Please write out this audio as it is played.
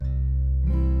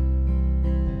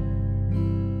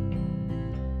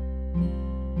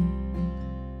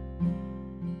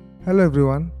Hello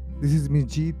everyone, this is me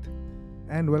Jeet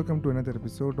and welcome to another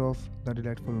episode of The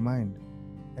Delightful Mind,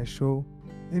 a show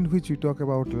in which we talk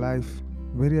about life,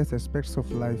 various aspects of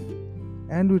life,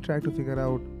 and we try to figure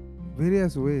out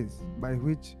various ways by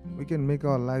which we can make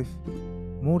our life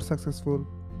more successful,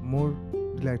 more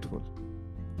delightful.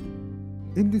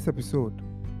 In this episode,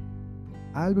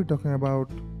 I'll be talking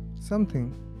about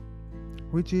something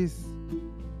which is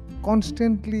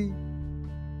constantly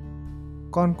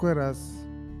conquer us,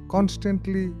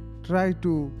 constantly try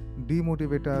to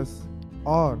demotivate us,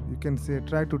 or you can say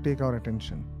try to take our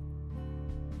attention.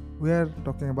 We are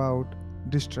talking about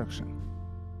distraction.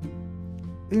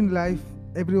 In life,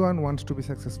 everyone wants to be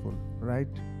successful, right?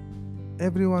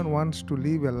 Everyone wants to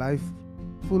live a life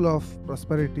full of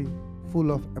prosperity, full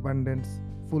of abundance,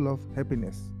 full of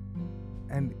happiness.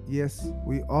 And yes,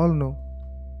 we all know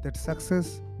that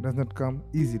success does not come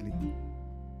easily.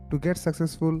 To get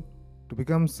successful, to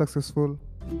become successful,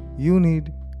 you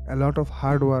need a lot of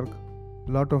hard work,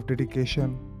 lot of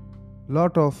dedication,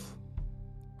 lot of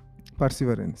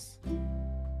perseverance.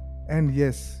 And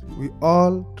yes, we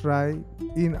all try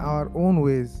in our own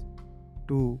ways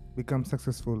to become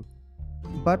successful.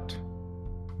 But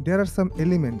there are some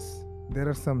elements, there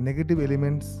are some negative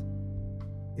elements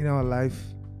in our life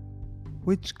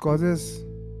which causes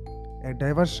a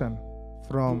diversion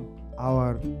from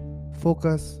our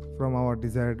focus, from our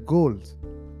desired goals.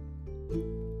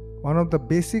 One of the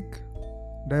basic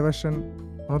diversion,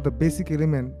 one of the basic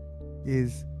element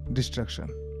is distraction.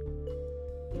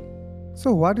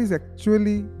 So what is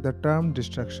actually the term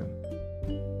distraction?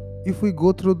 If we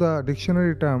go through the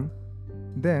dictionary term,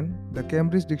 then the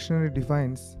Cambridge Dictionary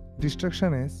defines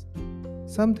distraction as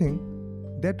something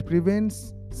that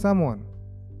prevents someone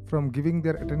from giving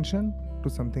their attention to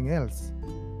something else.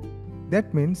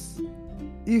 That means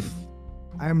if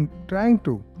I am trying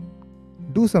to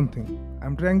do something,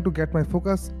 I'm trying to get my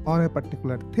focus on a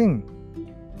particular thing,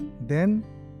 then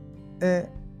a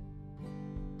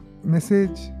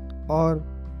message or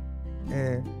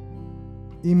a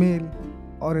email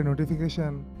or a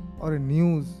notification or a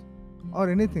news or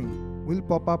anything will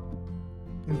pop up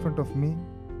in front of me,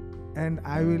 and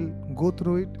I will go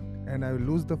through it and I will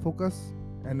lose the focus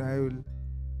and I will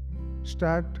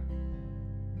start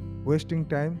wasting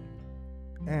time,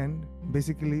 and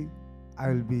basically I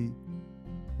will be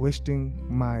wasting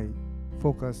my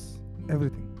focus,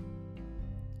 everything.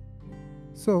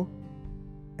 So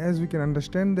as we can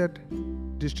understand that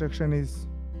distraction is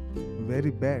very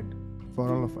bad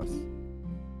for all of us,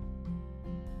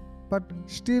 but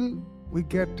still we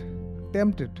get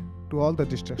tempted to all the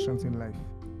distractions in life.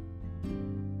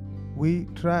 We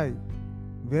try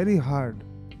very hard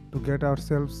to get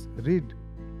ourselves rid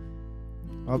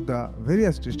of the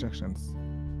various distractions,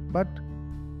 but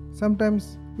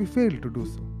sometimes we fail to do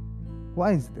so.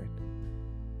 Why is that?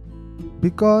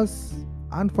 Because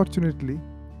unfortunately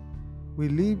we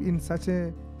live in such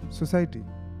a society,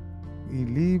 we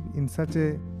live in such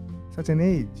an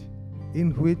age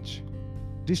in which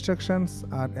distractions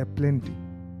are aplenty.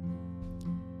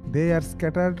 They are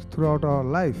scattered throughout our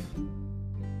life.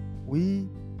 We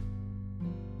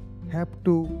have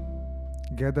to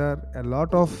gather a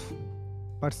lot of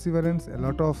perseverance, a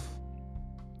lot of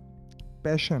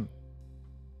passion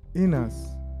in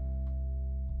us,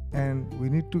 and we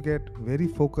need to get very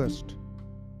focused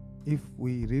if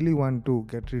we really want to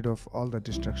get rid of all the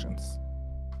distractions.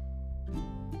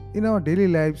 In our daily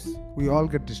lives, we all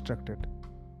get distracted.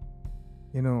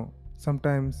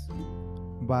 Sometimes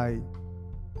by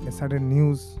a sudden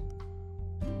news,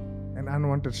 an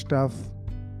unwanted stuff,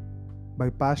 by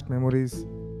past memories,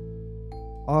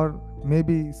 or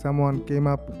maybe someone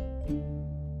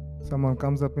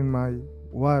comes up in my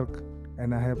work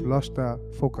and I have lost the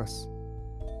focus.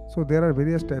 So there are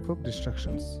various types of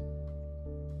distractions.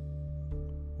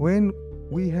 When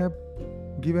we have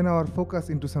given our focus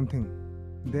into something,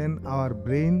 then our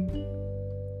brain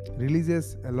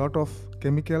releases a lot of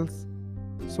chemicals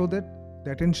so that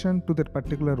the attention to that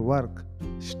particular work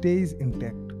stays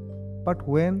intact. But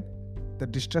when the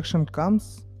distraction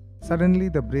comes, suddenly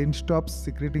the brain stops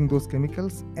secreting those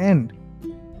chemicals, and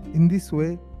in this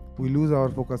way we lose our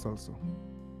focus also.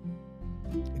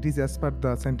 It is as per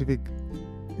the scientific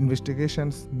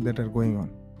investigations that are going on.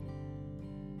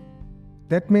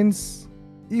 That means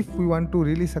if we want to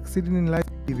really succeed in life,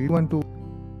 we really want to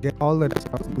get all the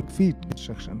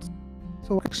distractions.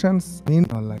 So what actions in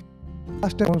our life?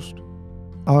 First and most,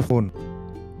 our phone.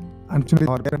 Unfortunately,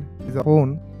 our parent is a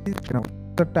phone.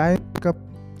 The time pick up,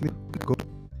 click, go,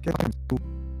 get to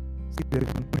see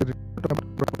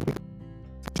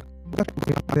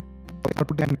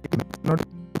not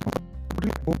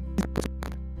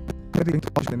very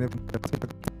and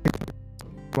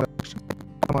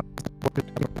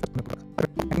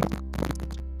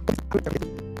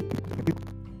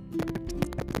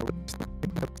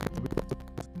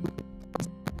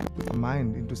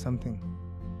mind into something,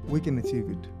 we can achieve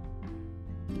it.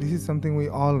 This is something we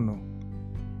all know.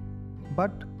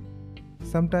 But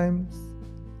sometimes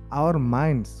our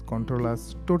minds control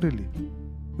us totally.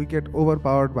 We get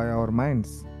overpowered by our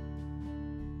minds.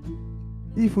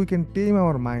 If we can tame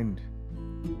our mind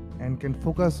and can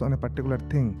focus on a particular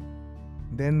thing,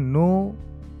 then no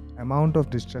amount of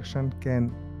distraction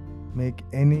can make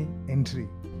any entry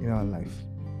in our life.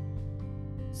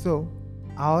 So,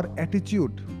 our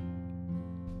attitude,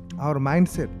 our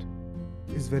mindset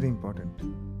is very important.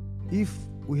 If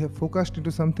we have focused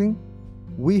into something,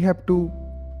 we have to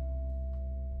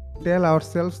tell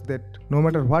ourselves that no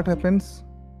matter what happens,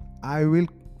 I will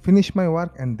finish my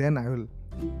work and then I will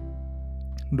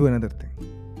do another thing.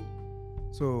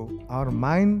 So our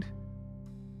mind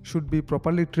should be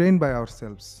properly trained by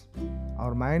ourselves.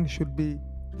 Our mind should be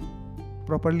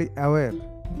properly aware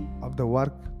of the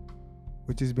work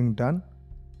which is being done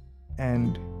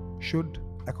and should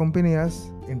accompany us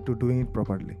into doing it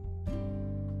properly.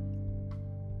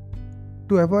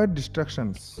 To avoid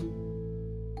distractions,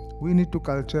 we need to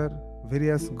culture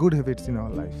various good habits in our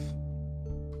life,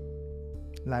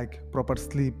 like proper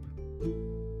sleep,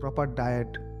 proper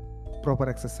diet, proper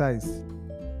exercise.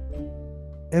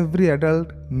 Every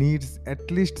adult needs at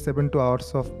least 7 to 2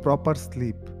 hours of proper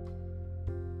sleep.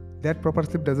 That proper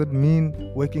sleep doesn't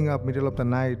mean waking up middle of the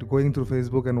night, going through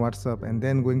Facebook and WhatsApp and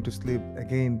then going to sleep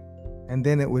again and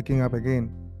then waking up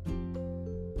again.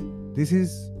 This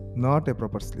is not a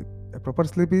proper sleep. A proper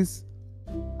sleep is,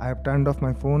 I have turned off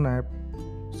my phone, I have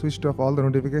switched off all the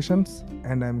notifications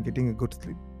and I am getting a good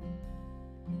sleep.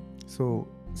 So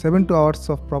 7 to 2 hours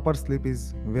of proper sleep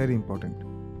is very important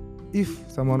if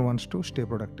someone wants to stay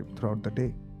productive throughout the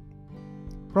day.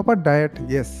 Proper diet,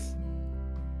 yes.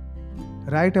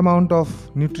 Right amount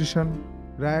of nutrition,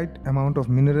 right amount of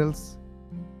minerals,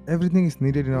 everything is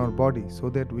needed in our body so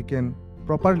that we can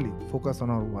properly focus on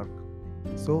our work.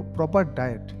 So proper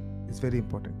diet is very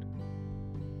important.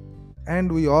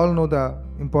 And we all know the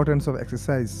importance of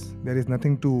exercise. There is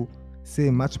nothing to say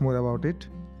much more about it.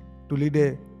 To lead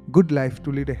a good life,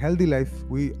 to lead a healthy life,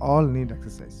 we all need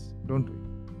exercise, don't we?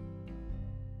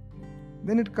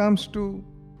 Then it comes to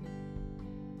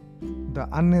the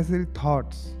unnecessary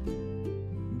thoughts,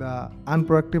 the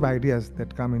unproductive ideas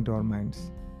that come into our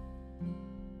minds.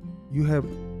 You have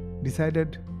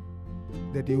decided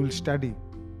that you will study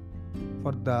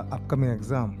for the upcoming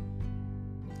exam.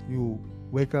 You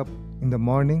wake up in the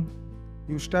morning,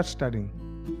 you start studying.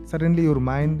 Suddenly your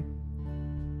mind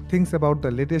thinks about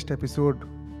the latest episode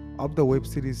of the web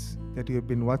series that you have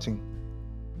been watching.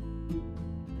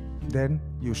 Then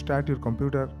you start your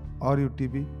computer or your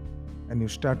TV and you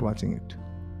start watching it.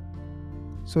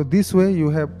 So this way you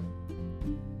have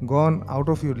gone out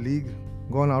of your league,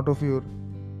 gone out of your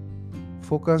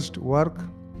focused work,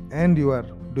 and you are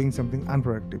doing something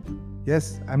unproductive.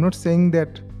 Yes, I'm not saying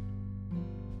that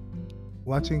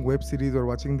watching web series or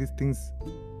watching these things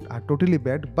are totally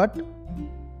bad, but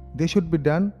they should be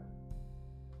done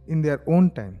in their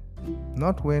own time,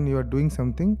 not when you are doing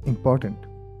something important.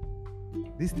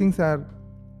 These things are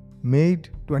made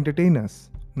to entertain us,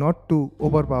 not to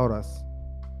overpower us.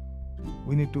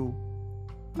 We need to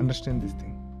understand this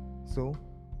thing. So,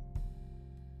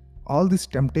 all these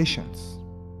temptation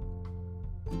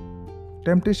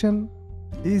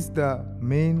is the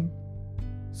main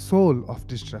soul of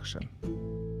distraction.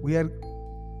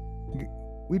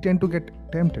 We tend to get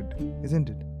tempted, isn't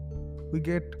it? We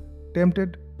get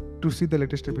tempted to see the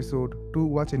latest episode, to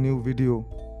watch a new video,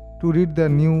 to read the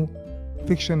new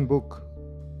fiction book,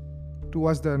 to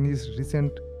watch the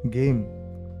recent game.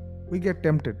 We get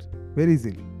tempted very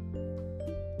easily.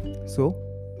 So,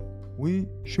 we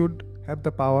should have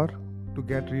the power to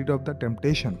get rid of the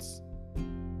temptations.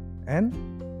 And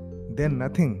then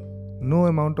no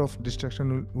amount of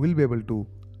distraction will be able to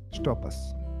stop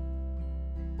us.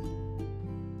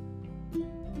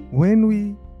 When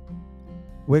we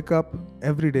wake up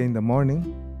every day in the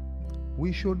morning,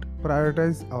 we should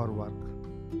prioritize our work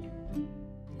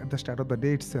at the start of the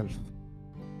day itself.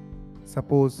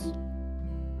 Suppose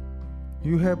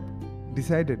you have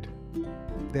decided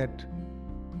that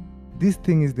this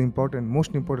thing is the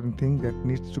most important thing that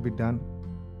needs to be done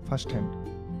first hand.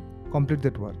 Complete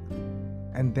that work.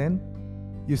 And then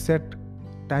you set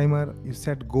timer, you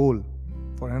set goal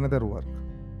for another work.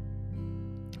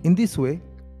 In this way,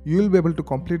 you will be able to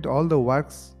complete all the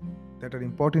works that are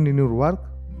important in your work,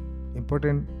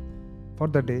 important for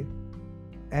the day,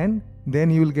 and then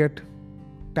you will get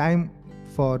time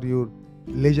for your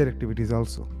leisure activities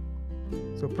also.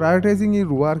 So prioritizing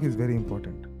your work is very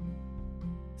important.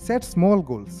 Set small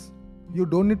goals. You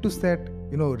don't need to set,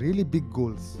 really big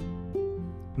goals.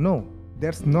 No,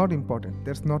 that's not important.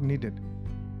 That's not needed.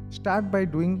 Start by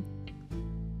doing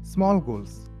small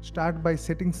goals. Start by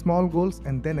setting small goals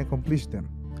and then accomplish them.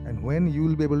 And when you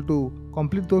will be able to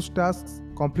complete those tasks,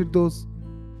 complete those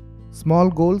small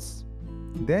goals,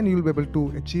 then you will be able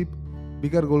to achieve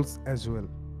bigger goals as well.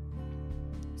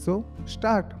 So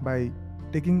start by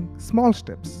taking small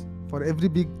steps. For every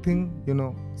big thing,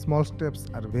 small steps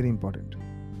are very important.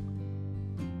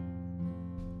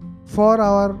 For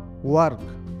our work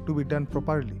to be done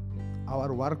properly,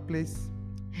 our workplace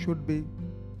should be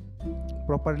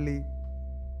properly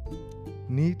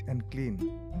neat and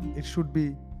clean. It should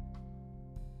be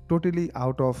totally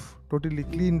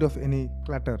cleaned of any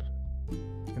clutter.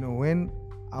 When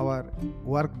our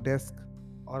work desk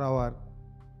or our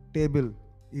table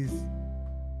is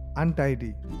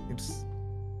untidy, it's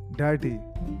dirty,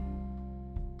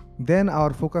 then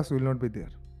our focus will not be there.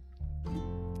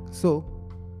 So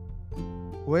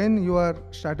when you are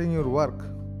starting your work,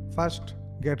 first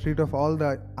get rid of all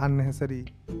the unnecessary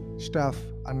stuff,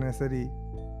 unnecessary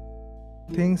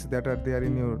things that are there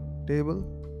in your table.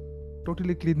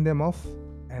 Totally clean them off,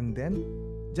 and then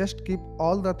just keep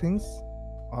all the things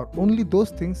or only those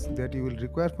things that you will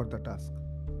require for the task.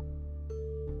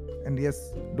 And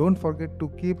yes, don't forget to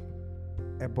keep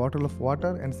a bottle of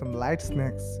water and some light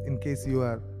snacks in case you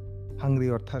are hungry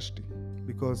or thirsty,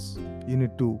 because you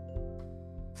need to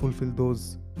fulfill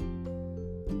those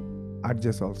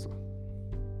urges also.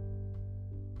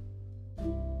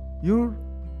 Your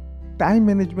time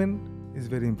management is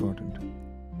very important.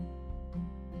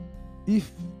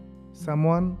 If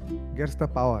someone gets the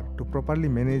power to properly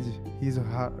manage his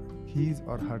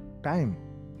or her time,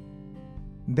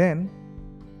 then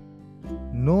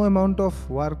no amount of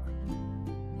work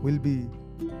will be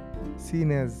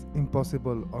seen as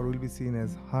impossible or will be seen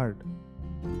as hard.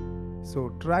 So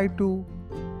try to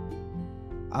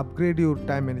upgrade your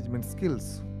time management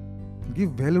skills.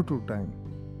 Give value to time.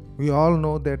 We all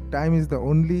know that time is the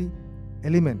only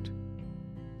element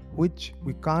which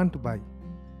we can't buy.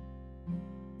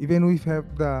 Even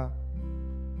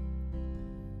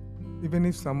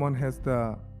if someone has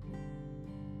the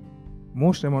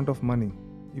most amount of money,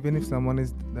 even if someone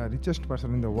is the richest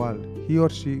person in the world, he or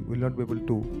she will not be able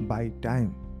to buy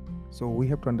time. So we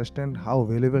have to understand how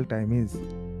valuable time is.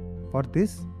 For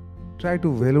this, try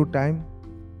to value time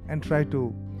and try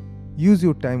to use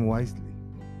your time wisely.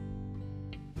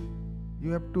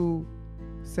 You have to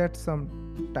set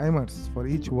some timers for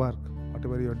each work,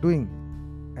 whatever you are doing,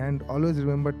 and always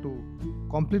remember to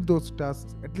complete those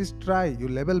tasks. At least try your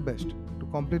level best to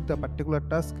complete the particular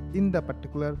task in the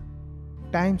particular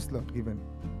time slot given.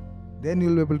 Then you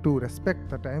will be able to respect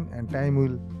the time, and time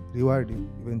will reward you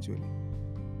eventually.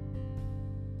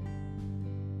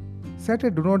 Set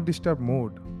a do not disturb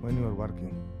mode when you are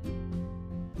working.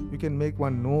 You can make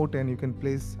one note and you can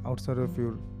place outside of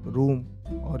your room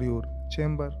or your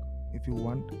chamber if you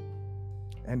want.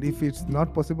 And if it's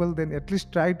not possible, then at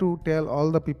least try to tell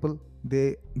all the people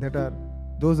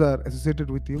those are associated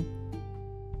with you.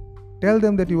 Tell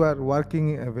them that you are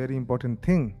working a very important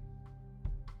thing,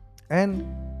 and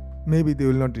maybe they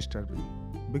will not disturb you,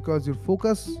 because your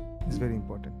focus is very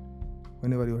important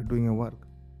whenever you are doing a work.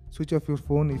 Switch off your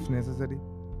phone if necessary,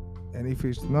 and if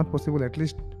it's not possible, at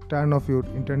least turn off your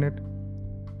internet,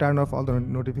 turn off all the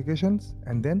notifications,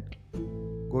 and then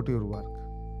go to your work.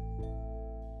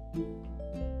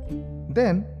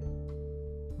 Then,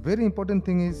 very important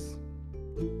thing is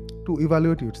to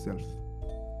evaluate yourself.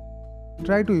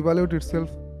 Try to evaluate yourself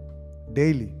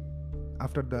daily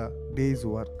after the day's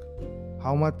work.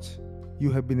 How much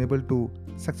you have been able to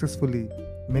successfully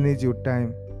manage your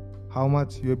time, how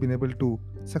much you have been able to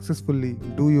successfully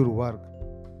do your work,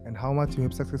 and how much you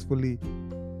have successfully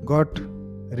got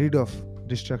rid of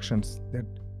distractions that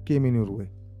came in your way.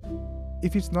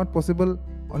 If it's not possible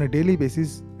on a daily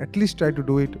basis, at least try to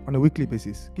do it on a weekly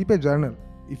basis. Keep a journal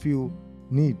if you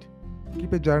need.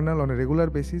 Keep a journal on a regular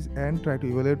basis and try to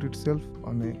evaluate itself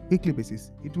on a weekly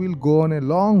basis. It will go on a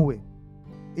long way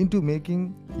into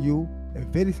making you a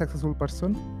very successful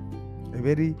person, a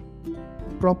very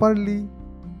properly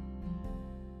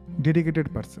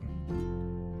dedicated person.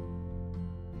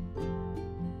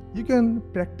 You can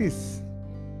practice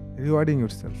rewarding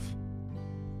yourself.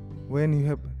 When you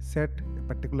have set a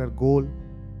particular goal,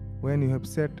 when you have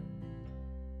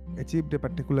achieved a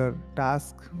particular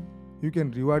task, you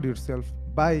can reward yourself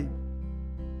by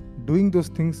doing those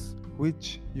things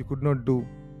which you could not do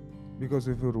because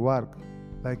of your work.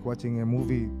 like watching a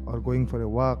movie or going for a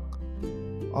walk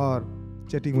or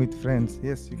chatting with friends.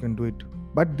 Yes, you can do it.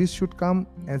 But this should come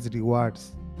as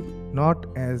rewards, not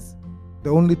as the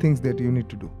only things that you need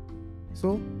to do.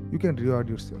 So you can reward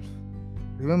yourself.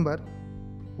 Remember,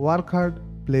 work hard,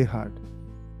 play hard.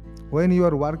 When you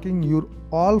are working, your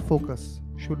all focus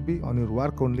should be on your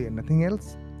work only and nothing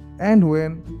else. And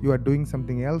when you are doing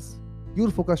something else, your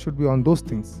focus should be on those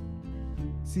things.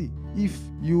 See, if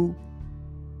you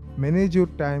manage your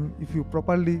time, if you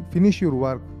properly finish your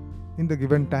work in the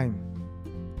given time,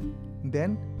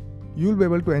 then you will be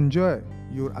able to enjoy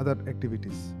your other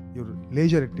activities, your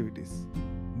leisure activities.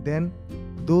 Then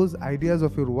those ideas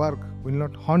of your work will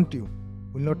not haunt you,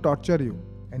 will not torture you,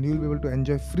 and you will be able to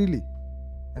enjoy freely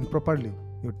and properly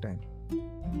your time.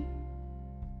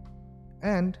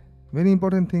 And very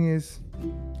important thing is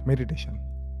meditation.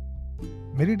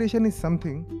 Meditation is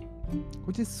something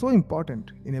which is so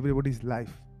important in everybody's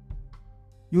life.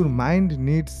 Your mind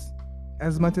needs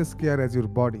as much as care as your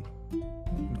body.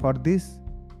 And for this,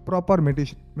 proper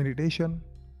meditation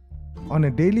on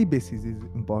a daily basis is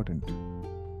important.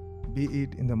 Be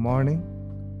it in the morning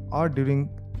or during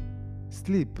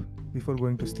sleep, before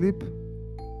going to sleep,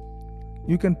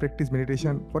 you can practice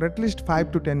meditation for at least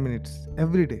 5 to 10 minutes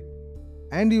every day.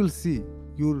 And you will see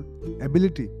your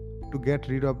ability to get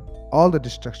rid of all the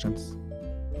distractions,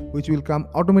 which will come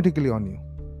automatically on you.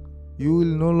 You will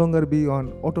no longer be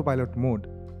on autopilot mode.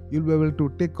 You'll be able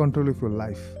to take control of your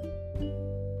life,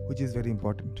 which is very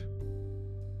important.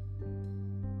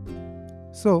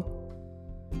 So,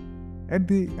 at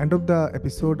the end of the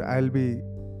episode, I'll be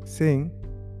saying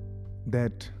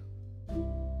that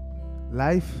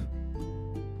life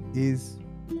is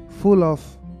full of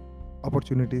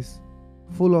opportunities,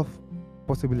 full of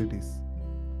possibilities.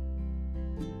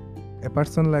 A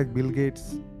person like Bill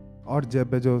Gates or Jeff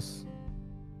Bezos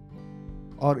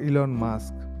or Elon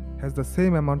Musk has the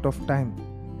same amount of time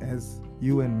as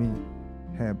you and me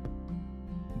have,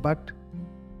 but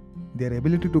their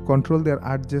ability to control their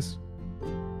urges,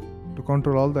 to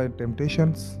control all the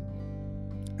temptations,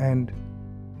 and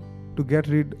to get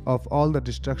rid of all the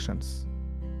distractions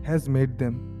has made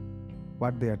them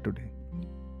what they are today.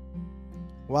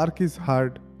 Work is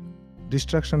hard,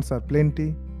 distractions are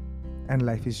plenty, and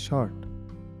life is short.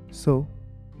 So,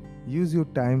 use your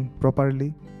time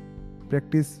properly,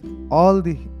 practice all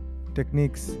the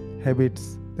techniques,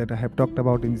 habits that I have talked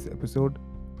about in this episode,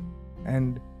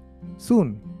 and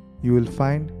soon you will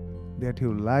find that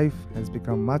your life has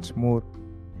become much more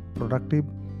productive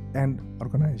and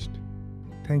organized.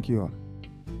 Thank you all.